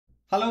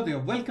Hello there,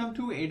 welcome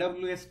to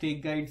AWS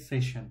Tech Guide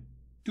session.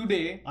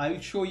 Today I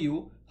will show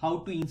you how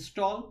to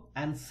install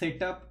and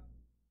set up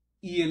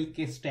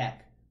ELK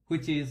stack,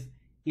 which is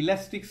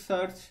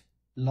Elasticsearch,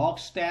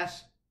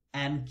 Logstash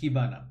and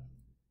KIBANA.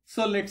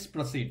 So let's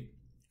proceed.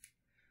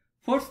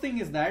 First thing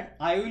is that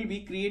I will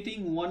be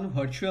creating one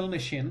virtual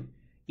machine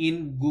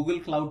in Google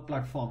Cloud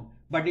Platform,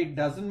 but it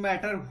doesn't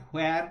matter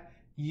where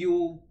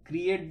you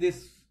create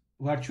this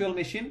virtual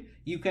machine.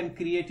 You can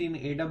create in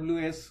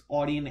AWS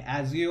or in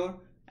Azure.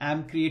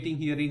 I'm creating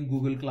here in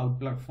Google Cloud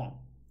Platform.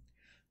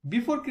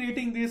 Before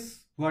creating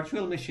this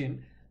virtual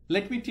machine,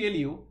 let me tell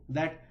you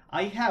that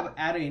I have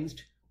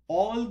arranged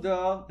all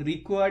the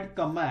required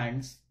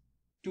commands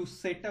to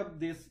set up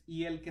this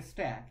ELK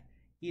stack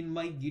in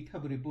my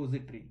GitHub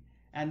repository.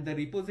 And the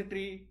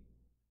repository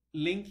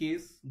link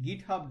is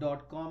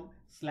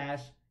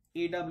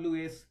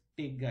github.com/AWS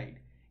Tech Guide.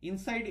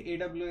 Inside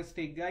AWS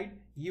Tech Guide,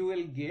 you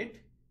will get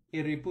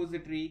a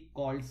repository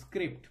called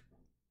script.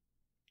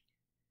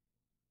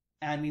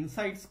 And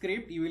inside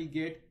script, you will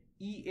get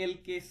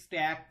ELK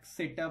stack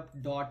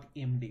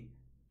setup.md.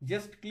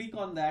 Just click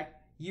on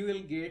that. You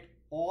will get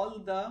all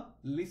the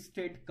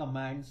listed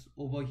commands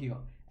over here.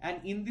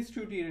 And in this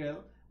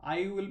tutorial,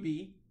 I will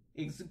be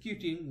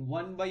executing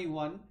one by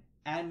one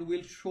and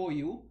will show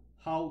you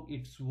how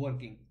it's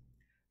working.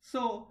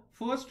 So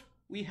first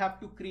we have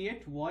to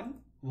create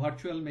one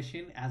virtual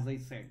machine, as I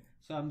said.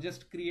 So I'm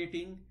just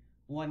creating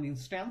one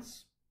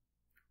instance.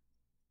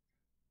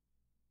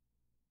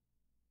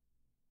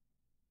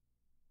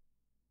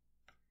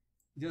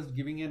 Just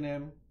giving a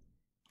name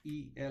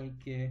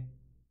ELK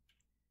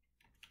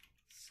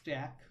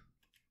stack.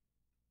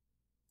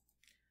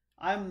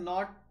 I'm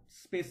not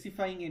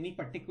specifying any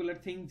particular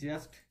thing,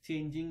 just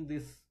changing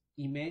this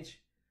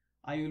image.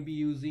 I will be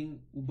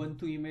using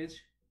Ubuntu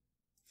image,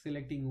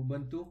 selecting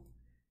Ubuntu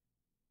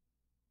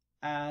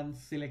and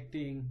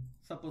selecting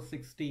suppose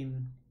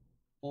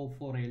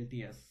 1604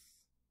 LTS.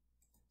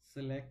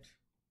 Select,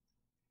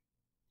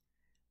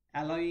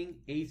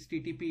 allowing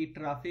HTTP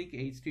traffic,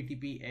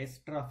 HTTPS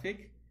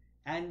traffic,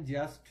 and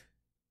just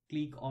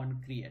click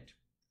on create.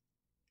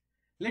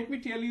 Let me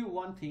tell you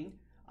one thing.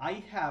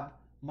 I have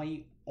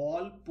my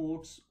all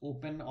ports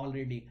open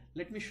already.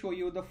 Let me show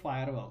you the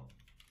firewall.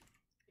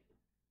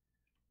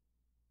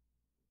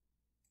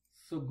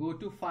 So go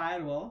to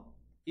firewall.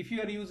 If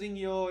you are using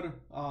your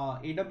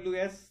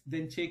AWS,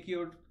 then check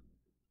your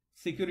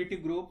security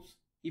groups.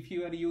 If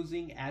you are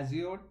using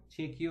Azure,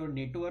 check your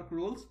network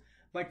rules.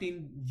 But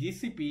in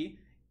GCP,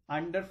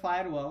 under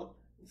firewall,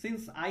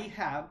 since I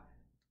have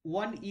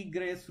one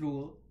egress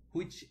rule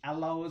which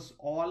allows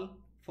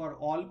for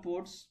all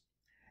ports,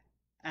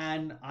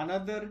 and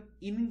another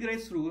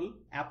ingress rule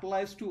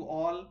applies to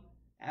all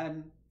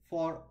and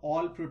for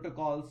all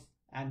protocols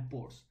and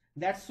ports.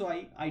 That's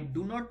why I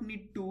do not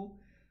need to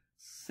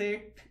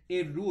set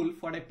a rule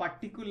for a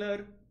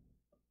particular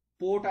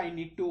port I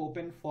need to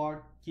open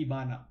for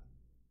KIBANA.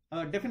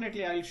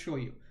 Definitely I'll show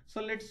you.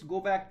 So let's go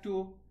back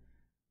to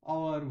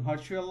our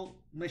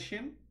virtual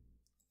machine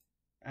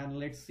and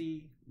let's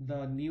see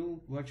the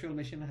new virtual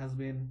machine has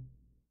been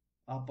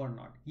up or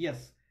not.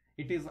 Yes,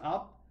 it is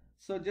up.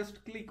 So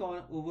just click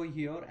on over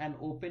here and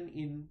open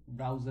in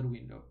browser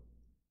window.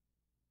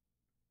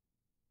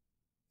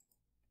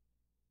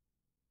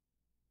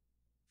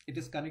 It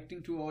is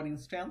connecting to our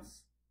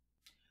instance.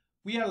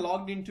 We are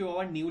logged into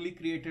our newly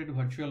created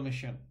virtual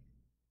machine.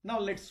 Now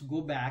let's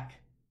go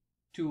back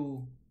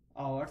to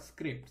our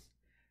scripts.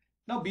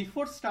 Now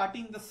before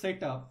starting the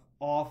setup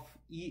of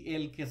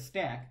ELK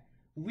stack,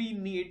 we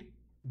need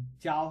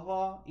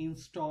Java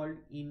installed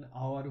in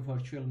our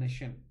virtual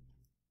machine.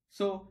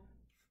 So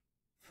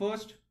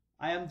first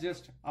I am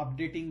just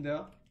updating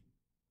the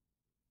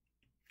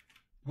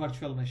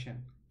virtual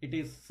machine. It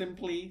is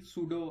simply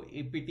sudo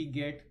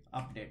apt-get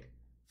update.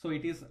 So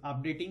it is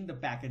updating the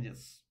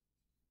packages.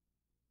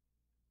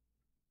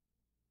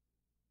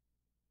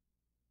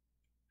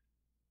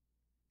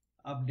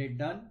 Update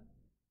done.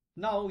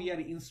 Now we are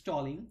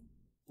installing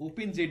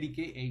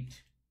OpenJDK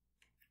 8.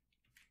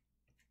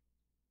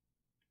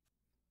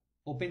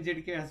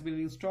 OpenJDK has been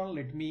installed.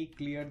 Let me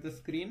clear the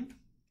screen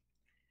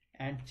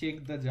and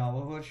check the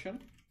Java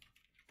version.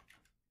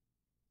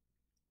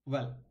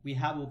 Well, we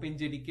have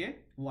OpenJDK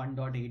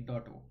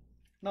 1.8.0.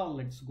 Now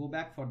let's go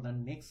back for the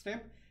next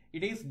step.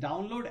 It is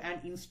download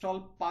and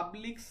install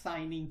public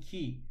signing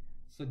key.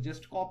 So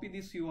just copy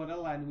this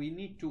URL and we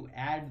need to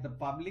add the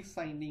public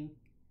signing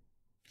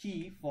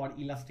key for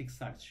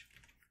Elasticsearch.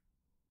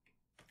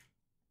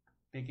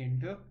 Take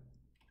enter.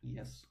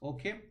 Yes.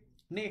 Okay.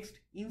 Next,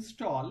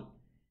 install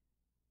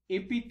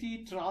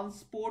apt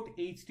transport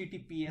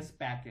https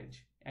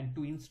package. And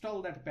to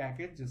install that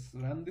package, just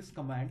run this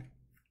command.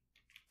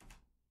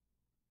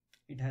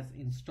 It has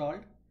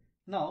installed.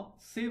 Now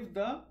save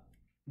the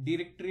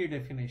directory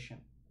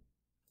definition.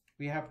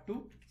 We have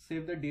to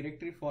save the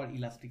directory for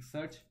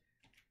Elasticsearch.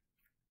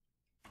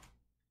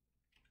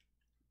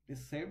 It is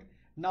saved.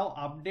 Now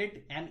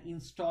update and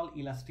install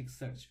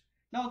Elasticsearch.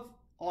 Now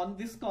on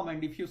this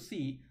command, if you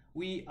see,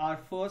 we are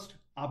first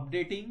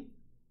updating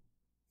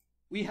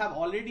we have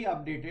already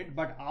updated,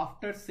 but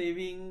after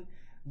saving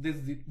this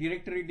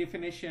directory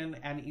definition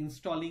and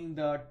installing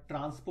the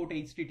transport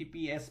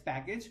HTTPS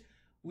package,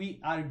 we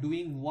are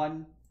doing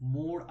one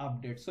more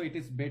update. So it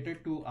is better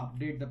to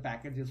update the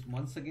packages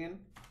once again.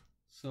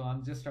 So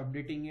I'm just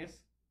updating it.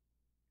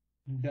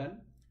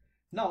 Done.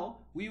 Now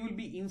we will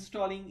be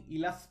installing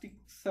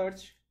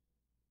Elasticsearch,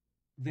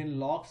 then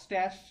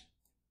Logstash,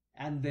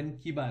 and then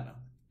KIBANA.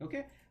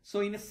 Okay.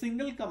 So in a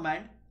single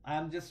command, I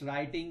am just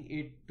writing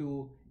it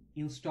to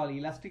install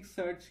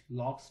Elasticsearch,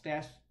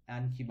 Logstash,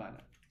 and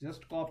KIBANA.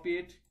 Just copy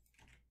it,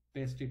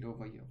 paste it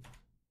over here.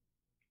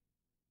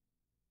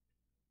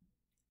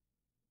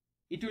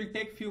 It will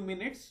take few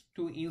minutes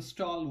to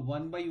install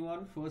one by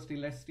one. First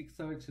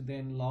Elasticsearch,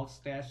 then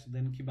Logstash,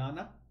 then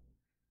KIBANA.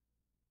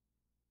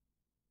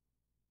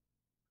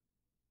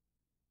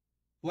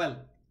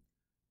 Well,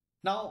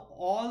 now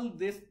all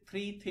these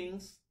three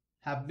things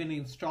have been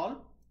installed,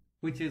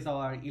 which is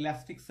our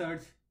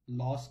Elasticsearch,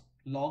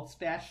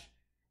 Logstash,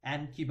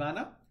 and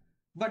KIBANA.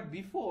 But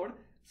before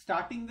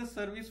starting the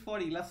service for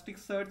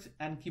Elasticsearch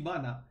and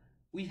KIBANA,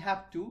 we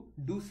have to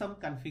do some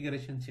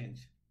configuration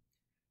change.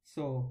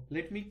 So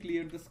let me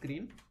clear the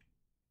screen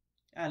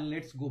and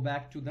let's go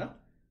back to the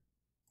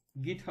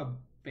GitHub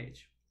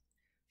page.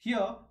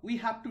 Here we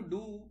have to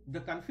do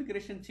the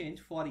configuration change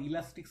for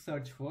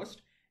Elasticsearch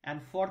first,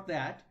 and for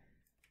that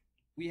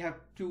we have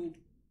to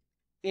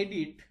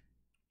edit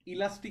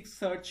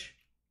Elasticsearch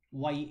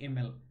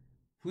YML,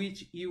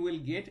 which you will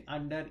get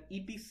under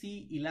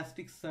etc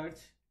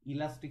Elasticsearch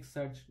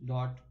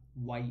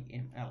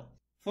elasticsearch.yml.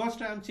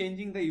 First I am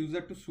changing the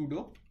user to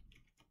sudo.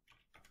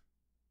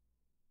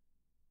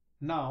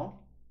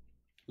 Now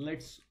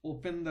let's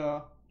open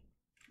the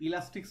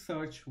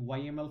Elasticsearch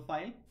YML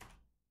file.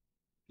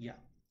 Yeah,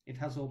 it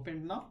has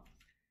opened now.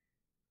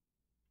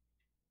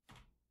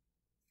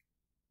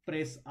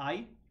 Press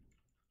I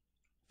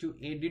to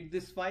edit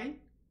this file,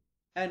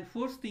 and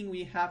first thing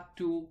we have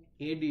to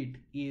edit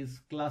is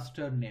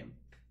cluster name.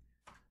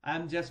 I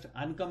am just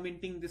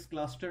uncommenting this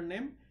cluster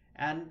name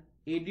and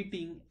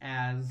editing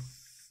as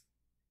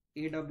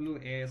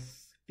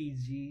AWS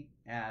TG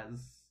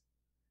as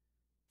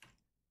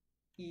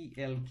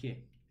ELK.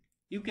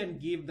 You can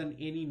give them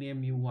any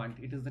name you want.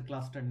 It is the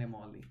cluster name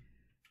only.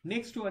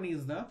 Next one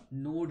is the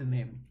node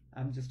name.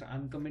 I'm just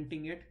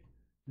uncommenting it.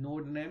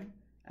 Node name,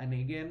 and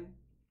again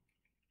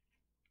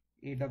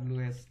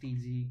AWS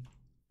TG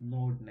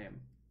node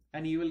name.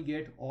 And you will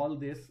get all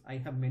this I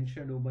have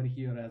mentioned over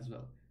here as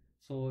well.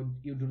 So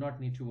you do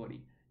not need to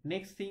worry.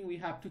 Next thing, we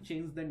have to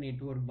change the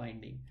network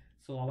binding.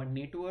 So our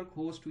network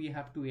host we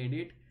have to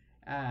edit,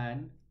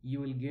 and you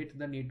will get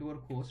the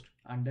network host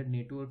under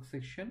network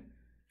section.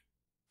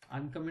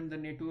 Uncomment the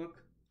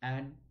network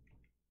and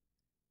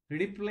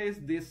replace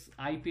this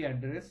IP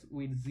address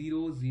with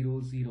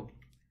 000.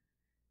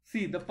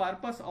 See, the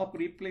purpose of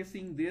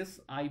replacing this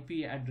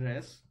IP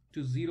address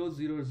to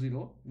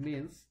 000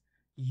 means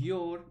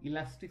your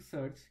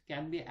Elasticsearch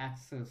can be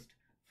accessed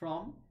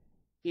from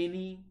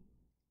any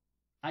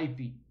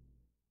IP.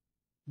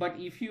 But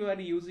if you are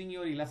using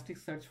your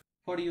Elasticsearch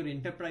for your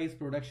enterprise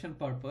production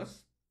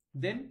purpose,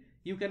 then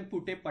you can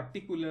put a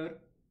particular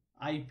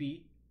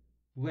IP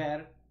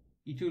where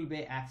it will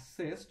be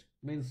accessed,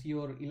 means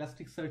your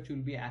Elasticsearch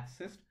will be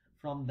accessed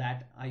from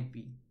that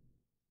IP,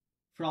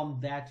 from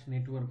that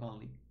network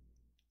only.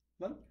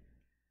 Well,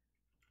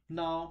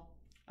 now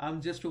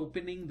I'm just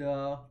opening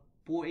the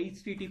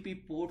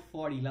HTTP port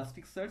for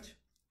Elasticsearch,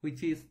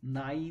 which is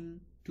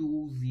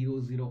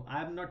 9200.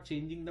 I am not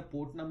changing the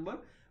port number,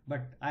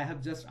 but I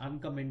have just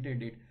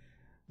uncommented it.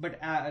 But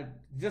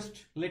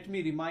just let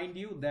me remind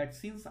you that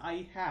since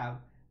I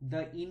have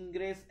the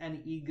ingress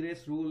and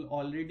egress rule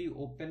already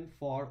open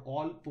for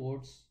all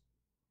ports,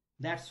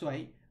 that's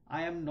why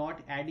I am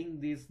not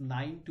adding this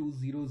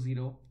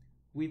 9200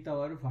 with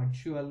our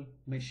virtual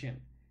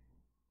machine.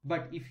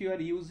 But if you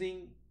are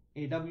using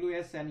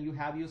AWS and you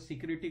have your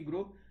security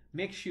group,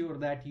 make sure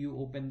that you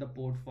open the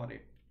port for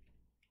it.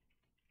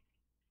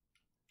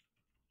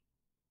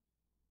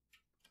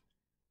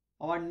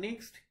 Our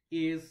next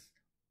is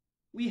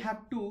we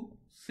have to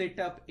set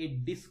up a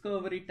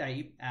discovery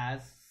type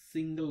as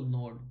single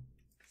node,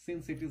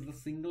 since it is the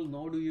single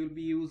node you will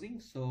be using.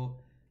 So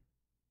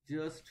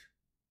just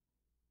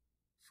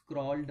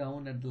scroll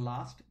down at the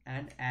last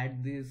and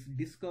add this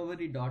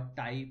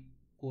discovery.type :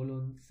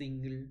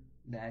 single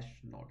dash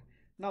node.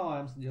 Now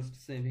I'm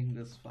just saving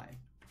this file.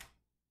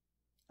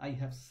 I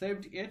have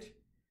saved it.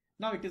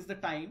 Now it is the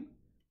time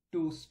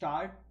to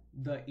start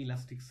the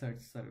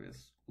Elasticsearch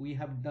service. We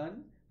have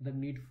done the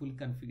needful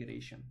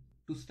configuration.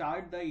 To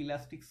start the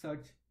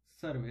Elasticsearch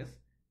service,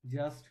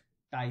 just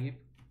type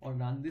or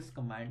run this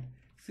command: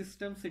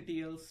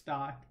 systemctl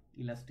start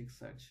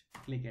Elasticsearch.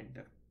 Click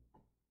enter.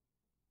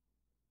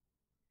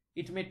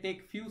 It may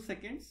take few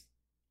seconds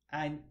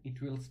and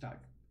it will start.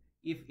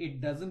 If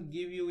it doesn't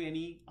give you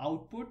any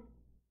output,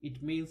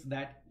 it means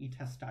that it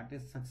has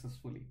started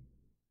successfully.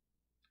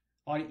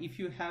 Or if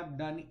you have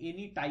done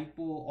any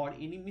typo or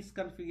any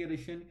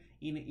misconfiguration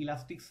in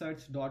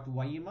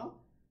Elasticsearch.yml,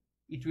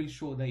 it will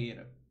show the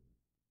error.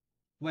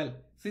 Well,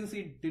 since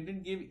it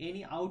didn't give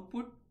any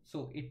output,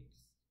 so it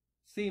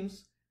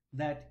seems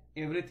that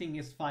everything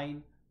is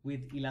fine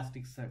with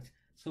Elasticsearch.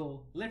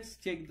 So let's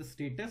check the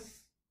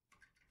status.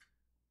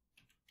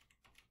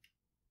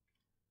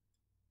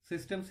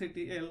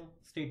 Systemctl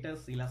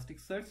status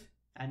Elasticsearch,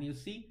 and you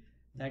see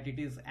that it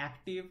is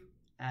active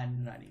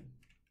and running.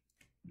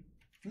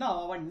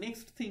 Now our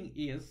next thing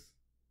is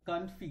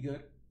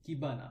configure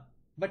KIBANA.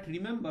 But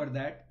remember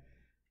that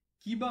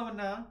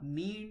KIBANA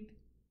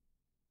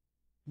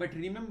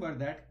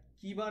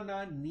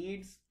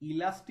needs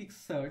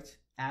Elasticsearch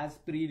as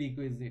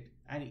prerequisite,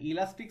 and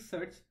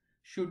Elasticsearch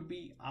should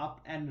be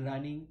up and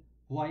running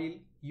while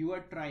you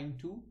are trying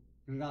to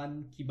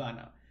run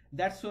KIBANA.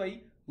 That's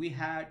why we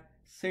had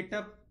set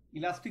up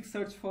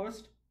Elasticsearch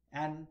first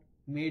and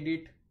made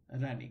it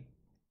running.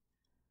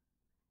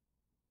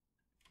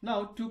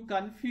 Now to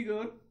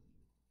configure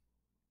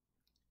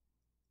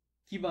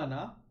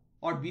KIBANA,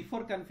 or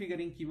before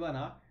configuring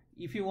KIBANA,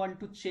 if you want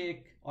to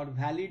check or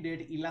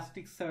validate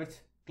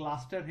Elasticsearch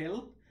cluster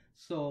health,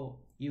 so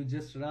you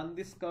just run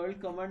this curl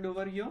command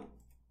over here,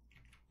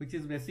 which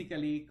is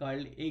basically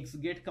called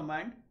xget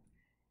command.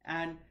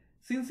 And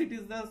since it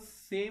is the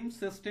same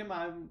system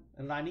I'm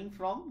running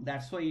from,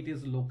 that's why it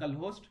is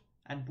localhost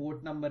and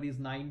port number is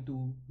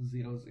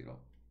 9200.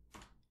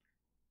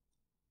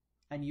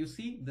 And you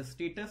see the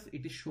status,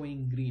 it is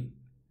showing green,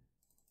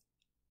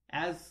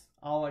 as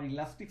our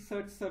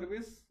Elasticsearch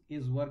service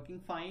is working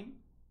fine,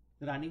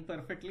 running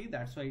perfectly.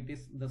 That's why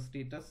the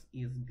status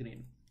is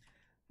green.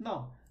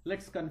 Now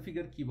let's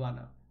configure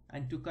KIBANA,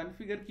 and to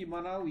configure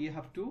KIBANA we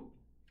have to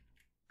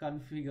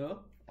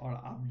configure or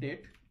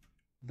update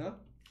the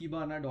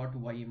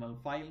kibana.yml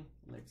file.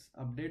 Let's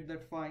update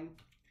that file,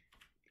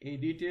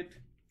 edit it.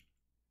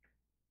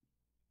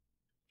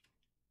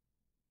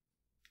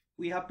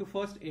 We have to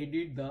first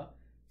edit the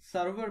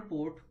server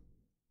port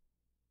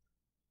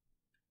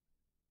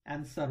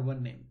and server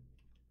name.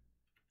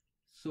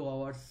 So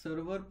our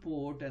server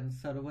port and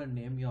server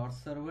name, your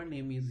server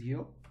name is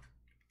here.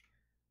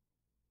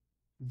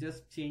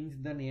 Just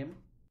change the name.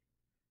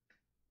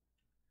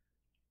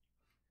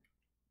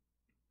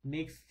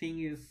 Next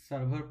thing is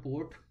server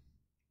port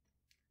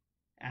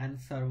and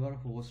server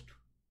host.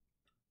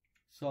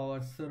 So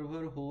our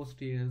server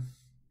host is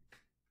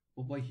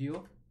over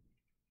here,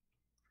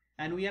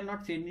 and we are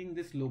not changing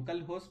this local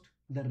host.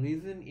 The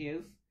reason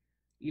is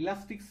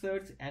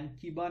Elasticsearch and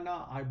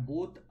KIBANA are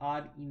both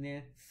in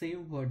a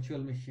same virtual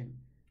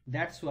machine.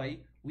 That's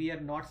why we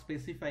are not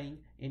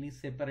specifying any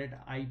separate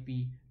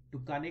IP to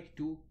connect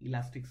to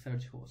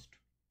Elasticsearch host.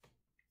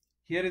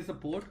 Here is the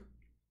port,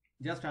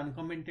 just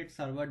uncommented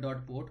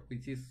server.port,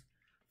 which is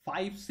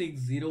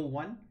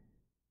 5601.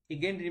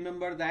 Again,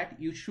 remember that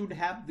you should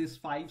have this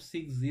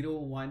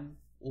 5601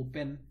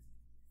 open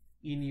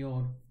in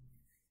your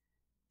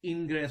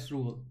ingress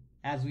rule,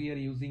 as we are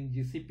using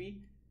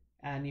GCP.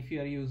 And if you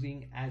are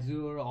using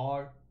Azure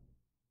or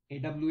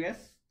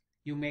AWS,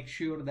 you make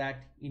sure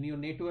that in your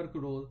network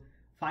role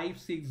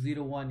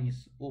 5601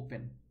 is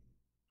open.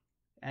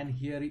 And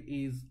here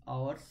is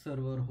our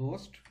server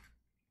host.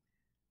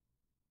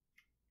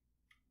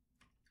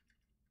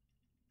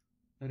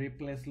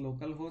 Replace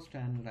localhost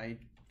and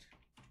write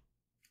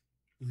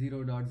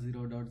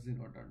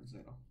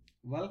 0.0.0.0.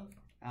 Well,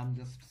 I'm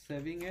just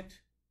saving it,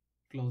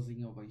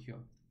 closing over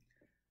here.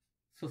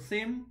 So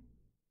same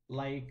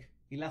like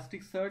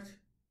Elasticsearch,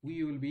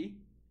 we will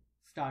be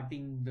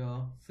starting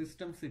the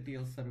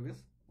systemctl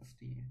service.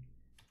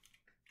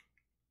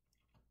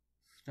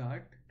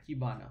 Start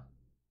KIBANA.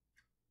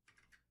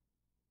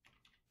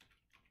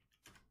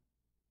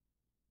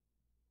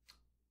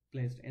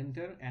 Placed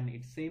enter, and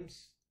it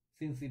seems,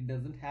 since it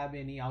doesn't have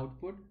any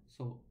output,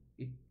 so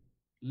it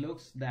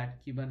looks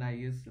that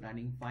KIBANA is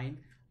running fine.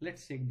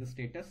 Let's check the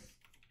status.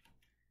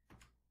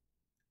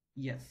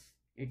 Yes,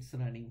 it's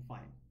running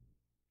fine.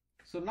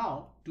 So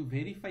now to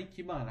verify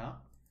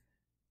KIBANA,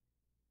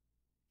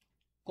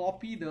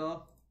 copy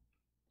the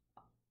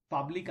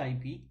public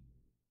IP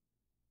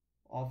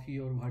of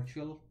your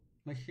virtual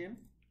machine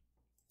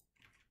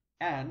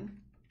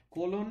and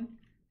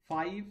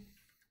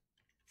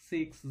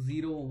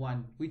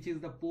 :5601, which is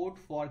the port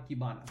for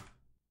KIBANA.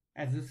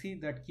 As you see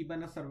that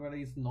KIBANA server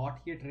is not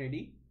yet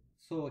ready,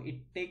 so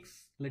it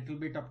takes little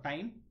bit of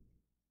time.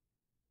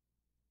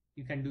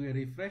 You can do a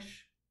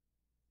refresh.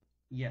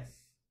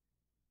 Yes,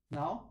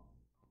 now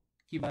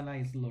KIBANA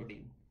is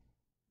loading.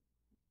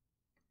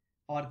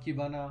 Our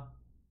KIBANA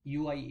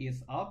UI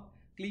is up.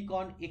 Click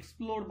on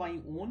explore my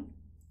own.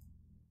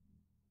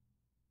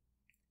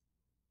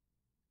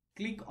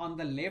 Click on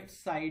the left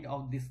side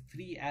of this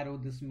 3 arrow,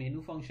 this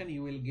menu function.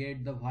 You will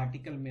get the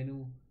vertical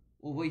menu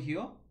over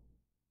here.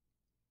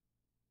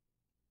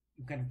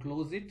 You can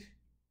close it,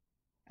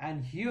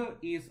 and here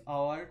is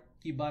our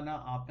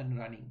KIBANA up and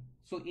running.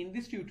 So in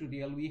this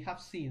tutorial we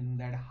have seen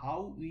that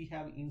how we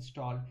have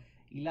installed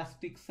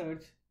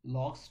Elasticsearch,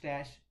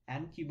 Logstash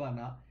and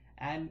KIBANA,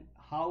 and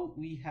how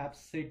we have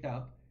set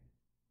up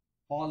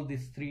all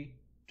these three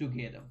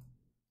together.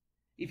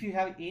 If you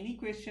have any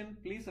question,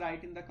 please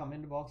write in the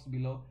comment box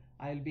below.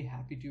 I will be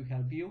happy to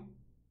help you.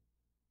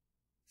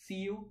 See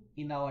you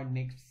in our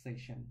next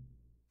session.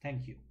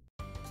 Thank you.